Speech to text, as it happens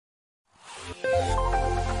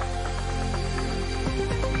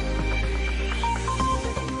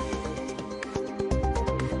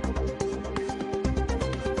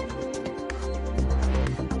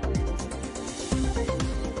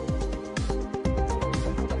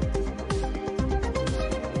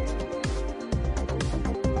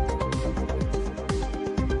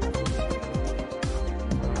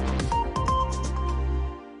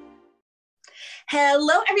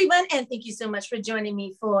Hello, everyone, and thank you so much for joining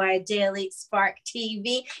me for Daily Spark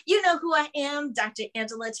TV. You know who I am, Dr.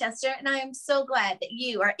 Angela Chester, and I am so glad that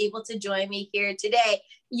you are able to join me here today.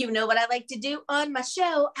 You know what I like to do on my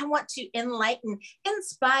show. I want to enlighten,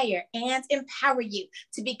 inspire, and empower you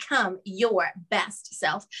to become your best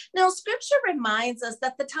self. Now, scripture reminds us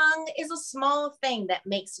that the tongue is a small thing that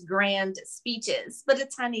makes grand speeches, but a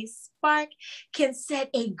tiny spark can set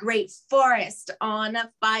a great forest on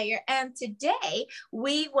fire. And today,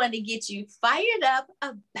 we want to get you fired up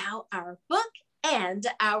about our book and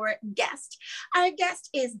our guest. Our guest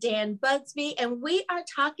is Dan Busby, and we are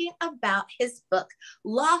talking about his book,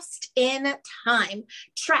 Lost in Time,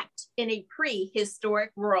 Trapped in a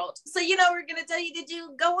Prehistoric World. So, you know, we're going to tell you to do,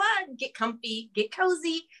 go on, get comfy, get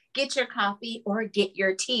cozy, get your coffee or get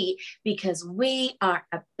your tea, because we are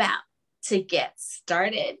about to get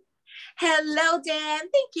started. Hello, Dan.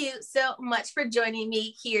 Thank you so much for joining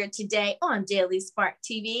me here today on Daily Spark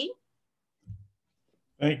TV.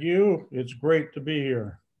 Thank you. It's great to be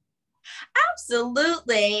here.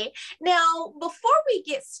 Absolutely. Now, before we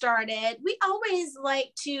get started, we always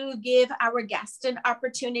like to give our guests an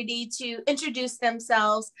opportunity to introduce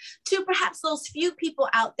themselves to perhaps those few people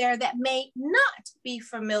out there that may not be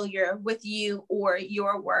familiar with you or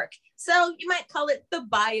your work. So you might call it the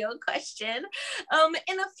bio question.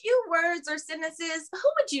 In a few words or sentences, who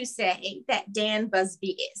would you say that Dan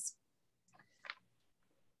Busby is?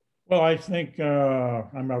 Well, I think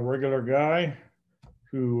I'm a regular guy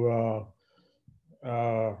who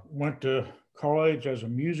went to college as a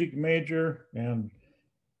music major, and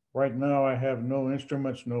right now I have no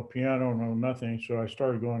instruments, no piano, no nothing. So I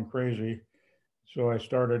started going crazy. So I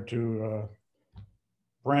started to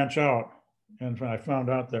branch out, and I found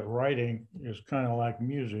out that writing is kind of like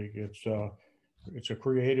music. It's a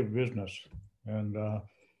creative business, and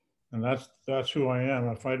that's who I am.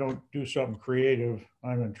 If I don't do something creative,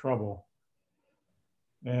 I'm in trouble.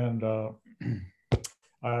 And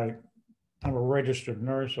I'm a registered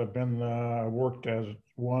nurse. I've been worked as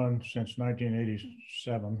one since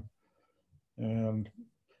 1987, and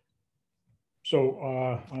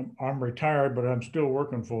so I'm retired, but I'm still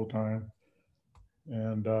working full time.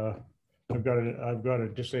 And I've got a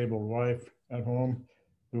disabled wife at home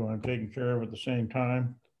who I'm taking care of at the same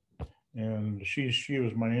time. And she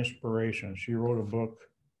was my inspiration. She wrote a book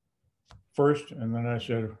first, and then I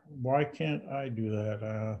said, why can't I do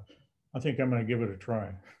that? I think I'm going to give it a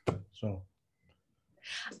try. So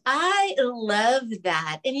I love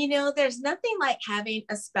that. And you know, there's nothing like having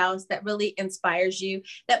a spouse that really inspires you,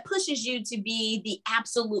 that pushes you to be the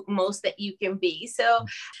absolute most that you can be. So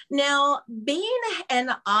now, being an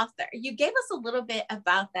author, you gave us a little bit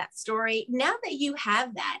about that story. Now that you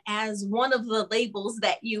have that as one of the labels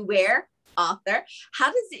that you wear, author, how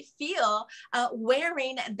does it feel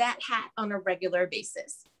wearing that hat on a regular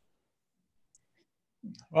basis?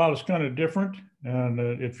 Well, it's kind of different, and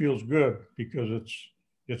it feels good because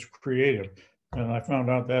it's creative, and I found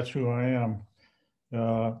out that's who I am.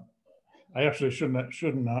 I actually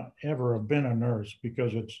shouldn't not ever have been a nurse,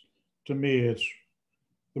 because to me it's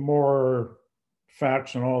the more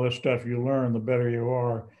facts and all this stuff you learn, the better you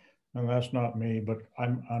are, and that's not me. But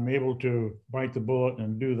I'm able to bite the bullet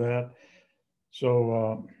and do that.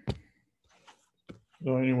 So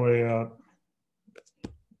anyway.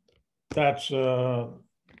 That's I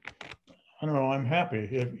don't know, I'm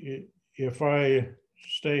happy. If I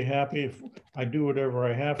stay happy, if I do whatever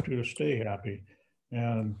I have to stay happy.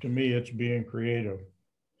 And to me, it's being creative.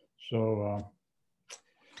 So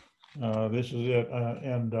this is it.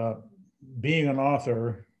 And being an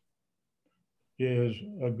author is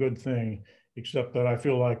a good thing, except that I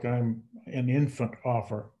feel like I'm an infant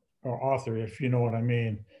author, if you know what I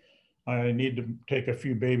mean. I need to take a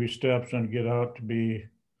few baby steps and get out to be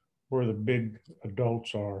where the big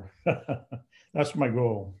adults are. That's my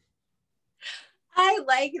goal. I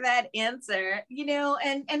like that answer, you know,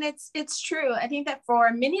 and it's true. I think that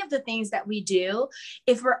for many of the things that we do,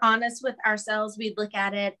 if we're honest with ourselves, we look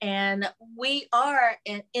at it and we are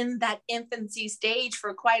in that infancy stage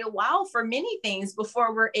for quite a while for many things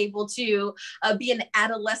before we're able to be an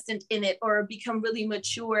adolescent in it or become really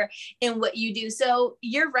mature in what you do. So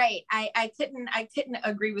you're right. I couldn't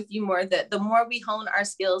agree with you more. That the more we hone our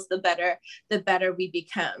skills, the better we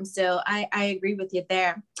become. So I agree with you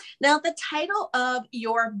there. Now, the title of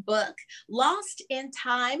your book, Lost in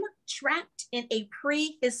Time, Trapped in a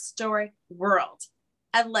Prehistoric World.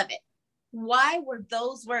 I love it. Why were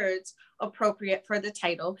those words appropriate for the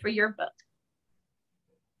title for your book?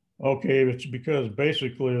 Okay, it's because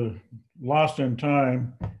basically Lost in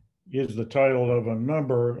Time is the title of a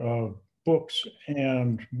number of books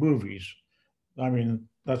and movies. I mean,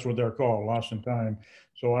 That's what they're called, Lost in Time.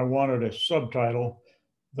 So I wanted a subtitle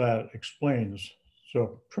that explains.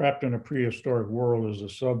 So Trapped in a Prehistoric World is the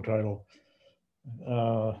subtitle.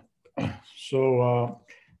 Uh,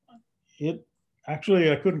 it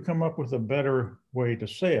actually, I couldn't come up with a better way to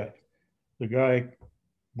say it. The guy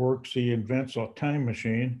works, he invents a time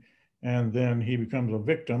machine, and then he becomes a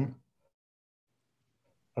victim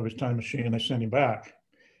of his time machine, and they send him back.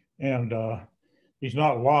 And he's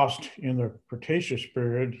not lost in the Cretaceous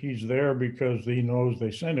period. He's there because he knows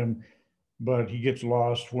they sent him, but he gets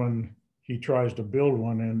lost when he tries to build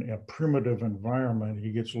one in a primitive environment.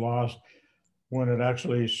 He gets lost when it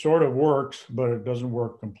actually sort of works, but it doesn't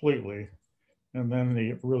work completely. And then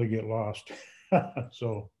they really get lost.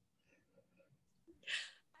 So.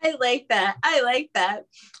 I like that. I like that.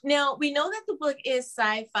 Now, we know that the book is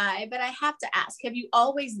sci-fi, but I have to ask, have you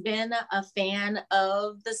always been a fan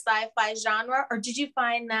of the sci-fi genre, or did you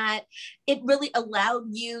find that it really allowed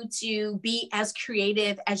you to be as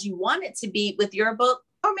creative as you wanted to be with your book,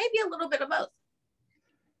 or maybe a little bit of both?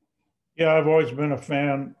 Yeah, I've always been a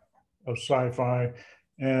fan of sci-fi,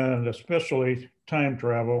 and especially time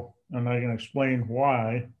travel, and I can explain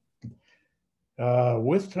why.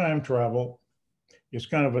 With time travel, it's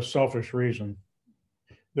kind of a selfish reason.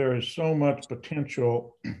 There is so much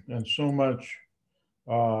potential and so much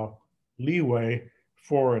leeway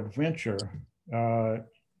for adventure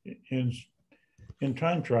in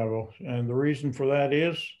time travel, and the reason for that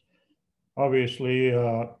is obviously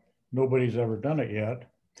nobody's ever done it yet,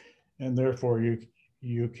 and therefore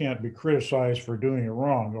you can't be criticized for doing it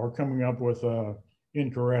wrong or coming up with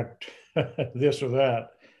incorrect this or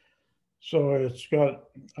that. So it's got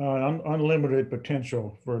unlimited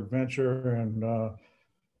potential for adventure, and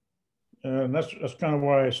that's kind of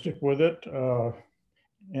why I stick with it.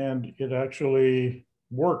 And it actually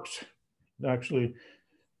works. It actually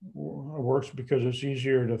works because it's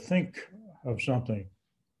easier to think of something.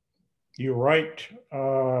 You write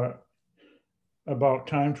about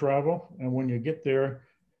time travel, and when you get there,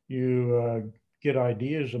 you get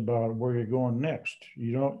ideas about where you're going next.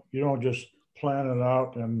 You don't just plan it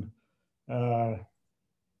out and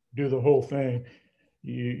do the whole thing.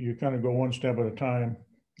 You kind of go one step at a time,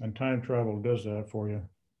 and time travel does that for you.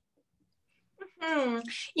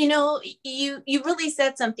 You know, you really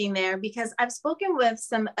said something there, because I've spoken with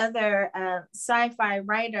some other sci-fi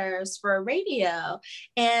writers for radio,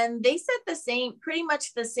 and they said the same, pretty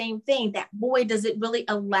much the same thing, that boy, does it really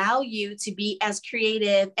allow you to be as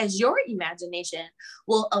creative as your imagination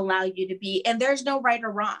will allow you to be. And there's no right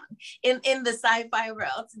or wrong in the sci-fi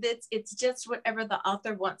world. It's just whatever the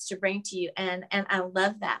author wants to bring to you. And I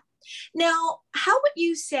love that. Now, how would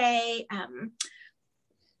you say,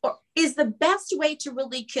 or is the best way to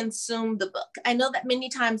really consume the book? I know that many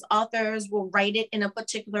times authors will write it in a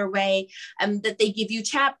particular way, that they give you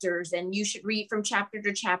chapters and you should read from chapter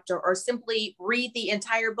to chapter, or simply read the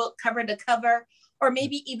entire book cover to cover, or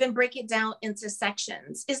maybe even break it down into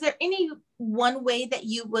sections. Is there any one way that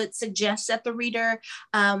you would suggest that the reader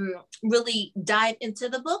really dive into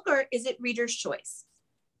the book, or is it reader's choice?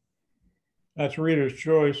 That's reader's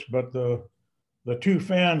choice, but the two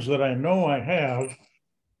fans that I know I have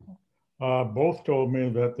both told me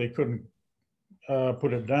that they couldn't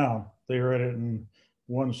put it down. They read it in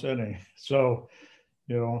one sitting. So,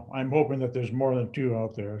 I'm hoping that there's more than two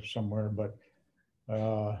out there somewhere. But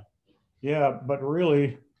yeah, but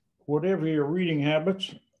really, whatever your reading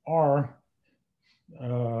habits are,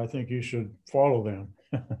 I think you should follow them.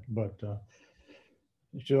 But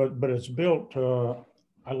it's built.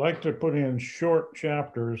 I like to put in short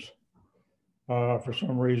chapters. For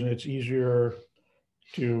some reason, it's easier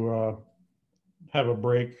to have a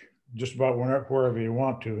break just about wherever you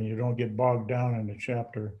want to, and you don't get bogged down in the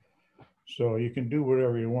chapter. So you can do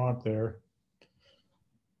whatever you want there,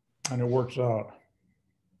 and it works out.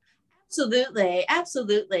 Absolutely,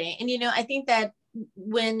 absolutely. And I think that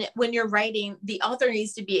when you're writing, the author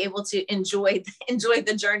needs to be able to enjoy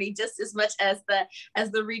the journey just as much as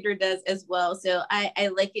the reader does as well. So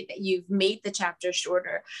I like it that you've made the chapter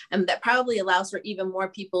shorter, and that probably allows for even more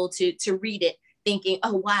people to read it thinking,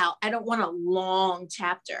 oh wow, I don't want a long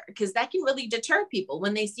chapter, because that can really deter people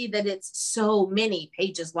when they see that it's so many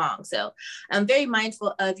pages long. So I'm very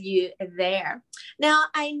mindful of you there. Now,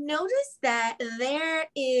 I noticed that there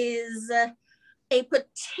is a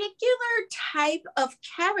particular type of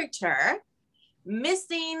character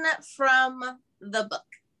missing from the book.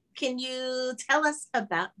 Can you tell us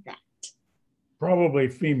about that? Probably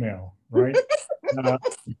female, right?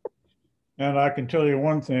 And I can tell you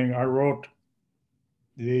one thing, I wrote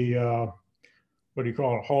the, what do you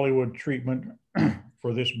call it, Hollywood treatment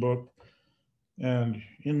for this book. And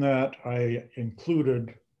in that, I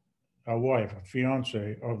included a wife, a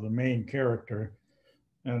fiance of the main character.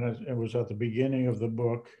 And it was at the beginning of the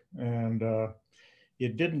book. And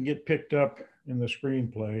it didn't get picked up in the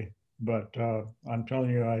screenplay, but I'm telling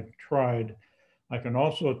you, I tried. I can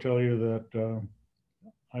also tell you that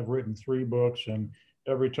I've written 3 books, and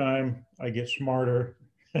every time I get smarter.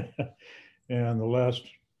 And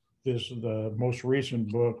the most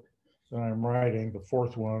recent book that I'm writing, the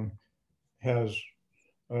 4th one, has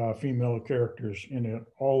female characters in it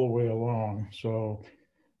all the way along. So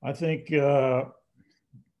I think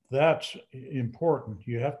that's important.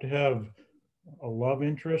 You have to have a love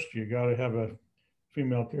interest. You got to have a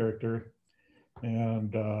female character,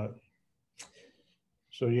 and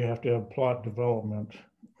so you have to have plot development.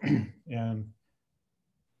 And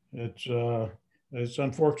it's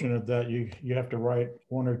unfortunate that you have to write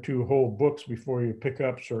 1 or 2 whole books before you pick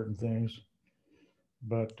up certain things,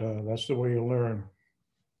 but that's the way you learn.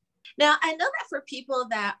 Now, I know that for people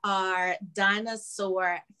that are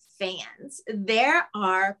dinosaur fans, there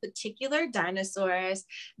are particular dinosaurs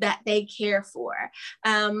that they care for.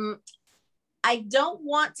 I don't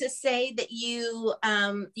want to say that you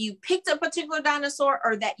picked a particular dinosaur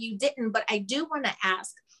or that you didn't, but I do want to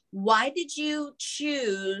ask, why did you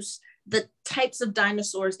choose the types of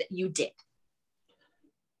dinosaurs that you did?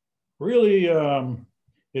 Really,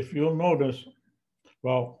 if you'll notice,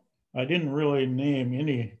 well, I didn't really name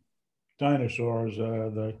any dinosaurs,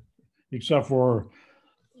 except for,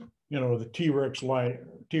 the T-Rex-like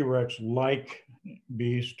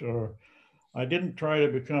beast. Or I didn't try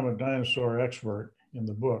to become a dinosaur expert in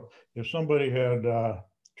the book. If somebody had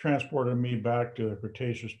transported me back to the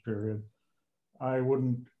Cretaceous period, I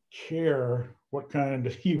wouldn't care what kind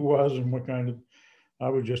he was and what kind of. I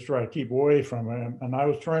would just try to keep away from him. And I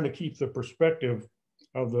was trying to keep the perspective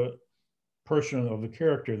of the person, of the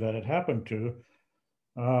character that it happened to.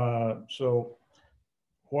 So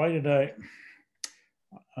why did I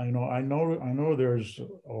know there's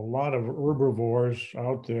a lot of herbivores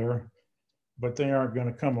out there, but they aren't going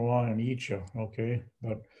to come along and eat you, okay?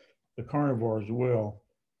 But the carnivores will.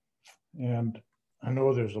 And I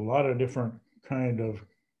know there's a lot of different kind of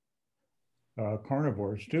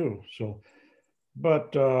carnivores too. So,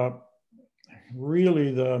 but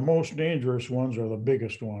really the most dangerous ones are the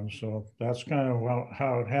biggest ones. So that's kind of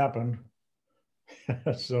how it happened.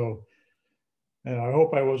 So, and I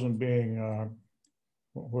hope I wasn't being,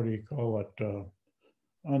 what do you call it,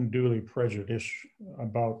 unduly prejudiced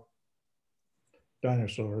about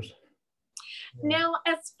dinosaurs. Now,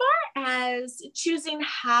 as far as choosing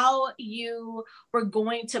how you were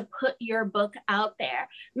going to put your book out there,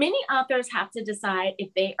 many authors have to decide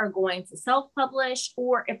if they are going to self-publish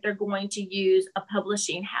or if they're going to use a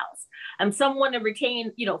publishing house. Some want to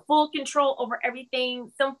retain, full control over everything.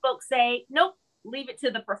 Some folks say, nope, leave it to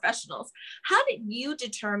the professionals. How did you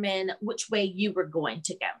determine which way you were going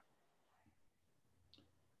to go?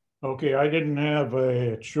 Okay, I didn't have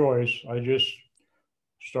a choice. I just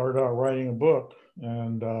started out writing a book,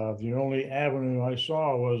 and the only avenue I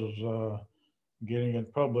saw was getting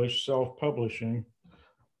it published, self-publishing,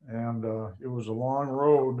 and it was a long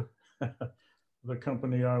road. The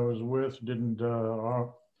company I was with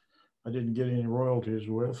I didn't get any royalties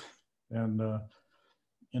with, and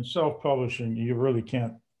in self-publishing, you really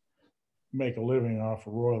can't make a living off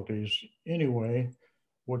of royalties anyway.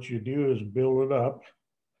 What you do is build it up.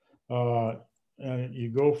 And you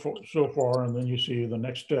go so far, and then you see the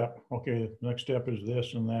next step. Okay, the next step is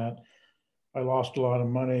this and that. I lost a lot of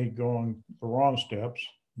money going the wrong steps,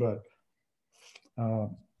 but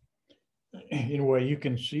anyway, you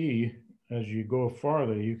can see as you go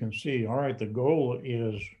farther, you can see, all right, the goal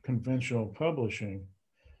is conventional publishing.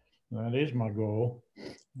 That is my goal.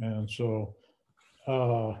 And so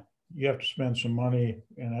you have to spend some money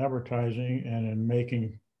in advertising and in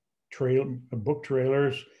making book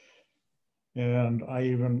trailers. And I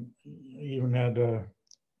even had to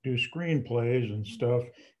do screenplays and stuff,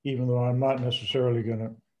 even though I'm not necessarily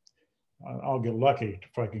I'll get lucky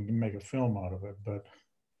if I can make a film out of it.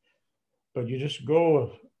 But you just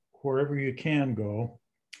go wherever you can go,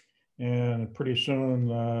 and pretty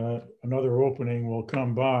soon another opening will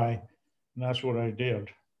come by, and that's what I did.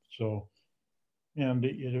 So, and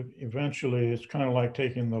eventually it's kind of like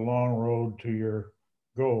taking the long road to your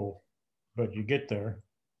goal, but you get there.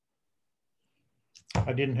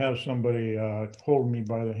 I didn't have somebody holding me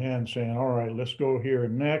by the hand saying, all right, let's go here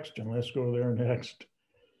next and let's go there next.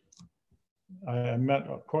 I met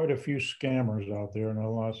quite a few scammers out there and I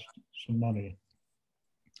lost some money.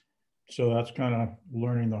 So that's kind of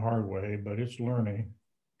learning the hard way, but it's learning.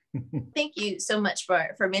 Thank you so much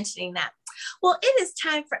for mentioning that. Well, it is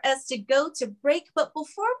time for us to go to break. But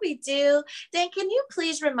before we do, Dan, can you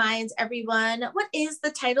please remind everyone what is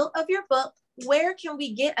the title of your book? Where can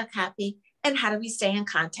we get a copy? And how do we stay in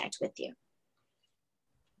contact with you?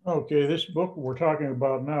 Okay, this book we're talking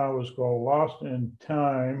about now is called Lost in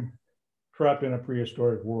Time, Trapped in a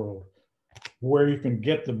Prehistoric World. Where you can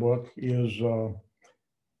get the book is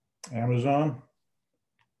Amazon,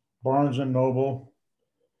 Barnes and Noble,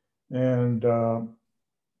 and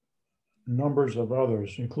numbers of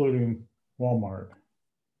others, including Walmart.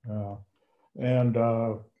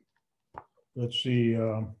 Let's see,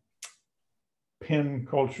 Pen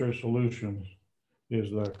Culture Solutions is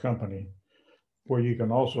the company where you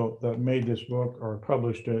can also, that made this book or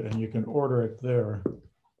published it, and you can order it there.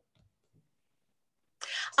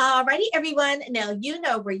 Alrighty, everyone. Now you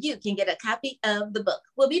know where you can get a copy of the book.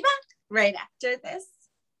 We'll be back right after this.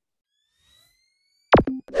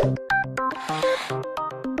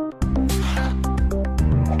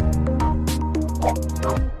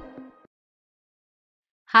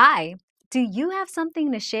 Hi, do you have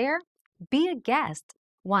something to share? Be a guest.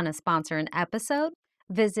 Want to sponsor an episode?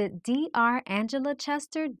 Visit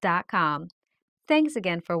drangela.chester.com. Thanks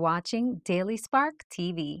again for watching Daily Spark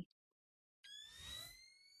TV.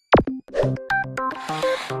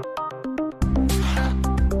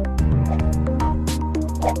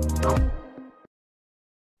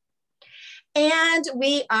 And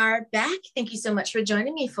we are back. Thank you so much for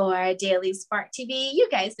joining me for Daily Spark TV. You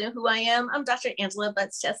guys know who I am. I'm Dr. Angela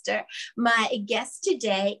Chester. My guest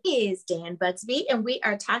today is Dan Busby, and we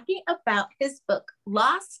are talking about his book,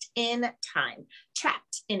 Lost in Time,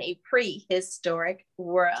 Trapped in a Prehistoric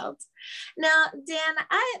World. Now, Dan,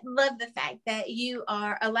 I love the fact that you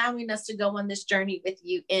are allowing us to go on this journey with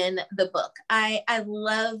you in the book. I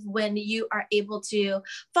love when you are able to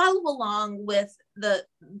follow along with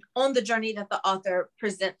on the journey that the author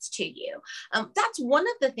presents to you. That's one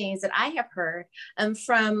of the things that I have heard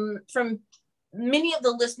from many of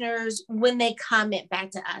the listeners when they comment back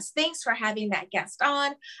to us. Thanks for having that guest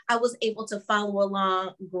on. I was able to follow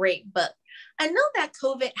along. Great book. I know that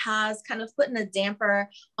COVID has kind of put in a damper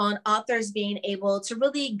on authors being able to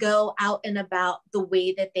really go out and about the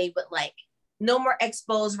way that they would like. No more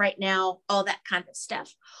expos right now, all that kind of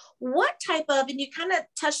stuff. What type of, and you kind of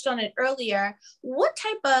touched on it earlier, what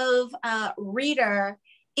type of reader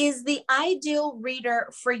is the ideal reader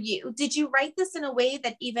for you? Did you write this in a way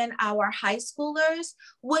that even our high schoolers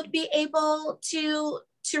would be able to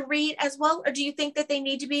read as well? Or do you think that they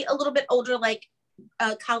need to be a little bit older, like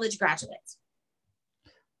college graduates?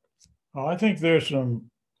 Oh, I think there's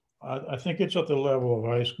some, I think it's at the level of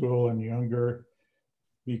high school and younger,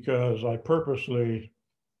 because I purposely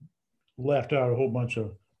left out a whole bunch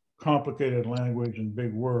of complicated language and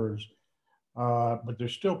big words, but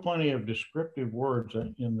there's still plenty of descriptive words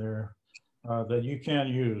in there that you can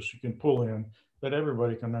use, you can pull in, that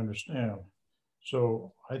everybody can understand.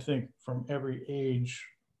 So I think from every age,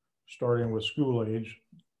 starting with school age,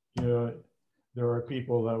 there are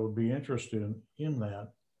people that would be interested in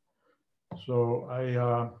that. So I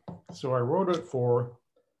wrote it for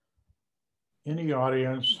any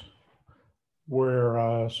audience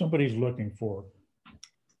where somebody's looking for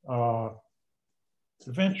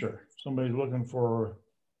adventure. Somebody's looking for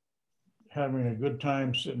having a good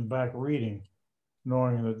time sitting back reading,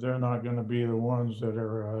 knowing that they're not going to be the ones that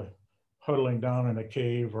are huddling down in a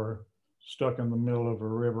cave or stuck in the middle of a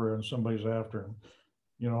river and somebody's after them.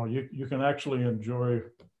 You know, you can actually enjoy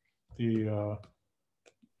the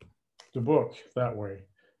book that way.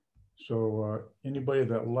 So anybody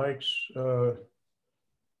that likes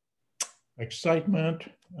excitement,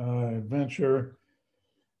 adventure,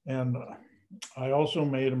 and I also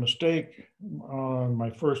made a mistake on my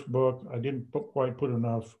first book. I didn't quite put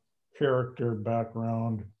enough character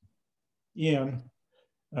background in,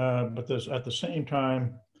 but at the same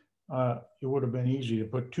time, it would have been easy to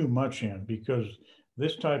put too much in, because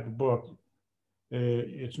this type of book,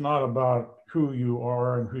 it's not about who you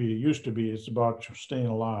are and who you used to be. It's about staying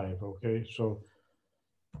alive. Okay, so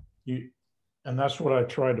and that's what I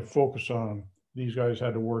tried to focus on. These guys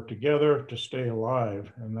had to work together to stay alive,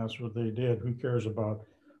 and that's what they did. Who cares about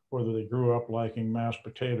whether they grew up liking mashed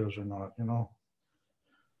potatoes or not, you know?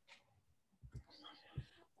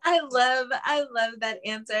 I love that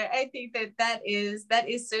answer. I think that is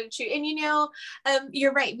so true. And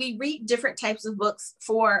you're right. We read different types of books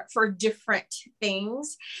for different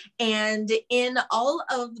things. And in all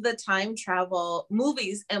of the time travel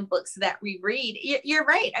movies and books that we read, you're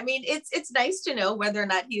right. I mean, it's nice to know whether or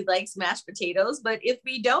not he likes mashed potatoes, but if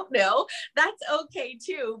we don't know, that's okay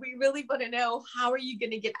too. We really want to know, how are you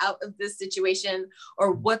going to get out of this situation,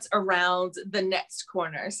 or what's around the next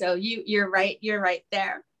corner. So you're right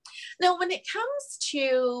there. Now, when it comes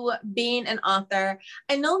to being an author,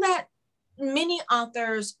 I know that many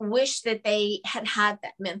authors wish that they had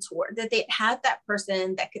that mentor, that they had that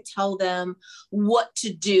person that could tell them what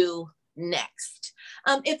to do next.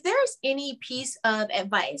 If there's any piece of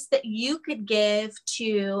advice that you could give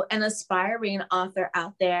to an aspiring author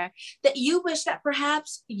out there that you wish that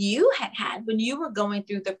perhaps you had when you were going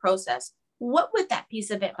through the process, what would that piece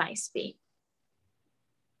of advice be?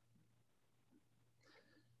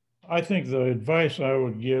 I think the advice I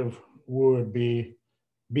would give would be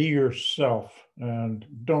yourself and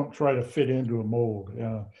don't try to fit into a mold.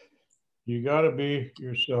 You got to be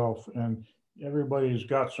yourself, and everybody's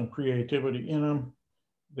got some creativity in them.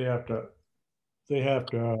 They have to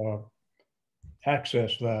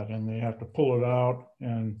access that, and they have to pull it out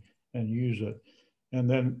and use it. And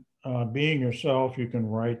then being yourself, you can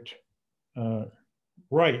write.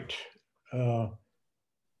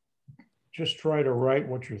 Just try to write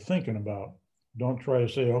what you're thinking about. Don't try to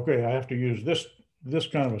say, okay, I have to use this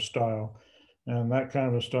kind of a style, and that kind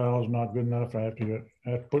of a style is not good enough. I have to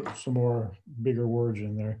put some more bigger words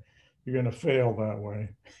in there. You're going to fail that way.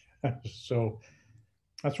 So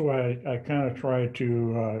that's why I kind of try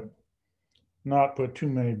to not put too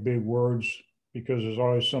many big words, because there's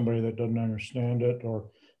always somebody that doesn't understand it, or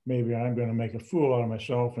maybe I'm going to make a fool out of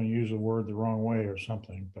myself and use a word the wrong way or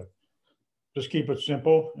something. But just keep it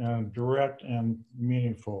simple and direct and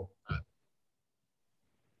meaningful.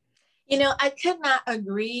 I could not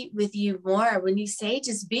agree with you more when you say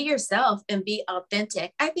just be yourself and be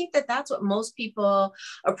authentic. I think that that's what most people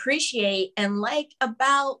appreciate and like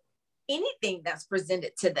about anything that's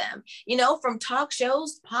presented to them, from talk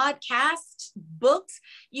shows, podcasts, books.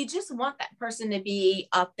 You just want that person to be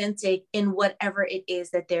authentic in whatever it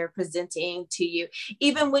is that they're presenting to you.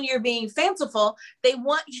 Even when you're being fanciful, they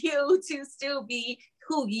want you to still be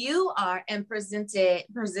who you are and present it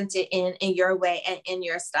in your way and in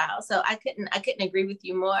your style. So I couldn't agree with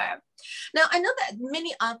you more. Now, I know that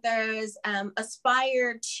many authors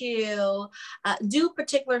aspire to do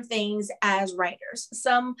particular things as writers.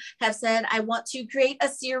 Some have said, I want to create a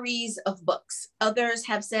series of books. Others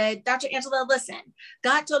have said, Dr. Angela, listen,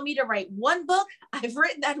 God told me to write one book. I've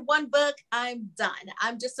written that one book. I'm done.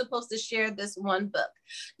 I'm just supposed to share this one book.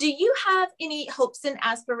 Do you have any hopes and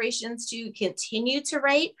aspirations to continue to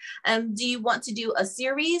write? Do you want to do a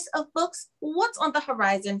series of books? What's on the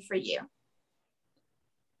horizon for you?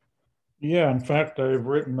 Yeah, in fact, I've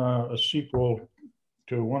written a sequel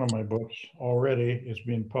to one of my books already. It's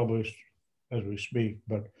being published as we speak.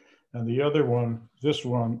 And the other one, this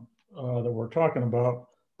one that we're talking about,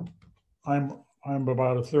 I'm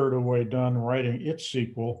about a third of the way done writing its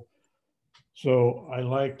sequel. So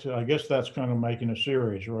I guess that's kind of making a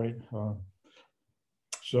series, right?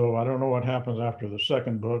 So I don't know what happens after the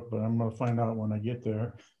second book, but I'm going to find out when I get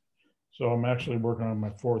there. So I'm actually working on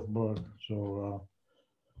my fourth book. So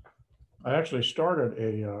I actually started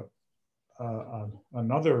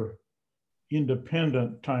another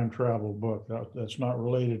independent time travel book that's not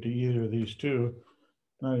related to either of these two.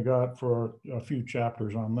 And I got for a few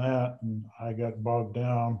chapters on that, and I got bogged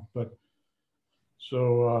down. But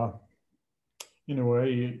so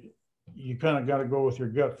anyway, you kind of got to go with your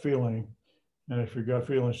gut feeling. And if your gut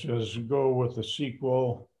feeling says go with the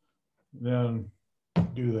sequel, then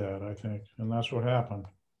do that, I think. And that's what happened.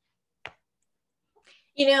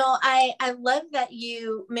 I love that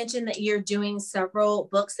you mentioned that you're doing several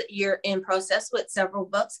books, that you're in process with several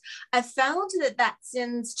books. I found that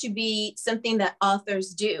tends to be something that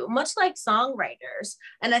authors do, much like songwriters.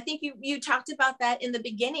 And I think you talked about that in the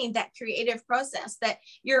beginning, that creative process, that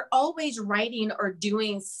you're always writing or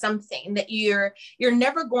doing something, that you're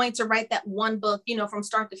never going to write that one book, from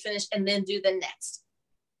start to finish and then do the next.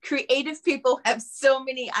 Creative people have so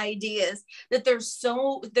many ideas that there's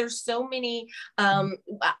so many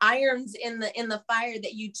irons in the fire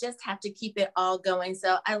that you just have to keep it all going.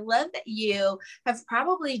 So I love that you have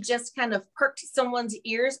probably just kind of perked someone's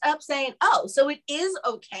ears up, saying, oh, so it is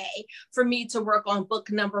okay for me to work on book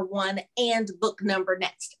number one and book number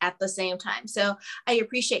next at the same time. So I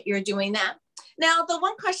appreciate your doing that. Now, the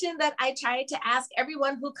one question that I try to ask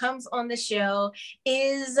everyone who comes on the show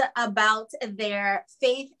is about their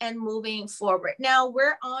faith and moving forward. Now,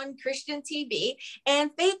 we're on Christian TV, and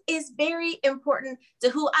faith is very important to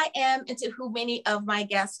who I am and to who many of my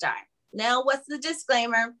guests are. Now, what's the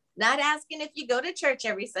disclaimer? Not asking if you go to church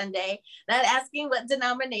every Sunday, not asking what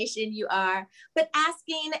denomination you are, but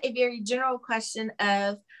asking a very general question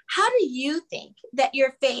of how do you think that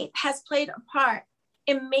your faith has played a part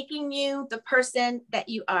in making you the person that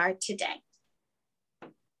you are today?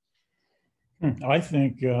 I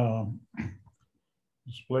think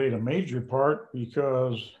it's played a major part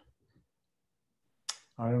because,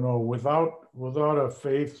 I don't know, without a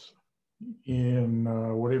faith in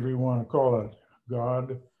whatever you want to call it,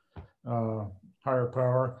 God, higher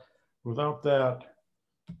power, without that,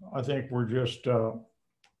 I think we're just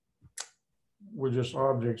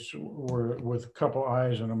objects with a couple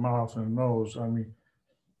eyes and a mouth and a nose. I mean,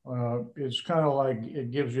 it's kind of like it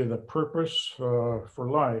gives you the purpose for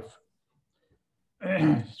life.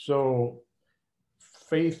 So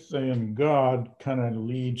faith in God kind of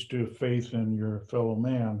leads to faith in your fellow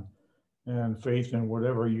man and faith in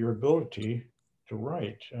whatever your ability to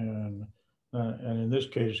write. And in this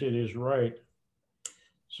case, it is right.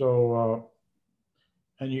 So,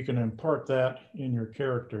 and you can impart that in your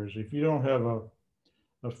characters. If you don't have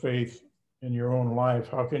a faith in your own life,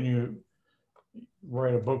 how can you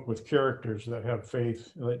write a book with characters that have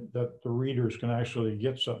faith, that the readers can actually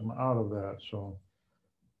get something out of that? So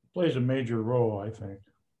it plays a major role, I think.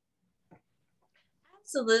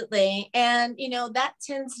 Absolutely. And, that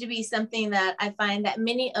tends to be something that I find that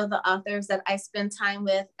many of the authors that I spend time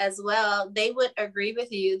with as well, they would agree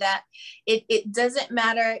with you that it doesn't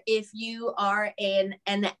matter if you are an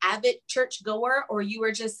avid church goer or you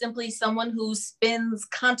are just simply someone who spends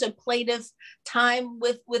contemplative time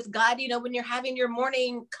with God, when you're having your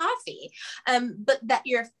morning coffee, but that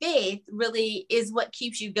your faith really is what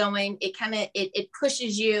keeps you going. It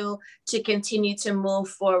pushes you to continue to move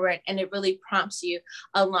forward, and it really prompts you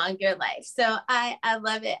along your life. So I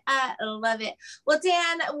love it. I love it. Well,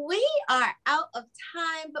 Dan, we are out of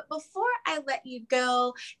time, but before I let you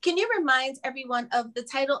go, can you remind everyone of the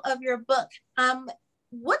title of your book?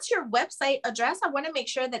 What's your website address? I want to make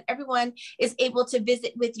sure that everyone is able to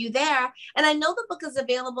visit with you there. And I know the book is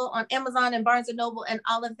available on Amazon and Barnes & Noble and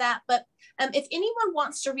all of that, but if anyone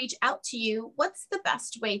wants to reach out to you, what's the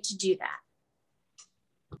best way to do that?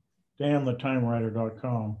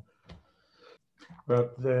 danthetimewriter.com.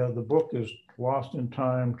 But the book is Lost in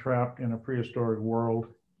Time, Trapped in a Prehistoric World.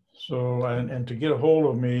 So, and to get a hold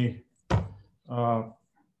of me,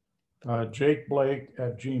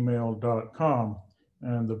 jakeblake@gmail.com.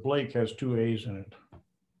 And the Blake has 2 A's in it.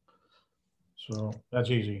 So that's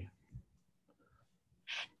easy.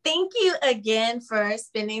 Thank you again for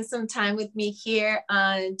spending some time with me here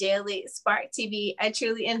on Daily Spark TV. I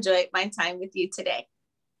truly enjoyed my time with you today.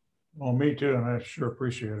 Well, me too, and I sure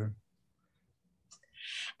appreciate it.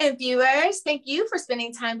 And viewers, thank you for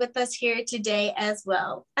spending time with us here today as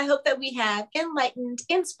well. I hope that we have enlightened,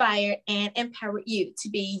 inspired, and empowered you to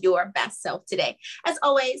be your best self today. As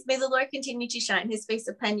always, may the Lord continue to shine his face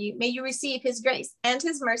upon you. May you receive his grace and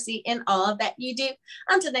his mercy in all that you do.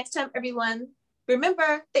 Until next time, everyone,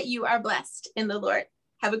 remember that you are blessed in the Lord.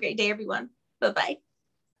 Have a great day, everyone. Bye-bye.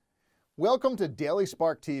 Welcome to Daily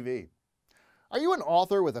Spark TV. Are you an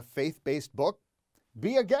author with a faith-based book?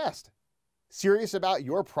 Be a guest. Serious about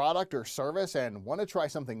your product or service and want to try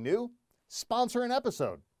something new? Sponsor an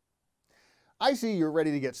episode. I see you're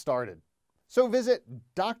ready to get started. So visit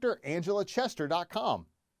drangela.chester.com.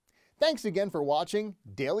 Thanks again for watching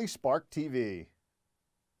Daily Spark TV.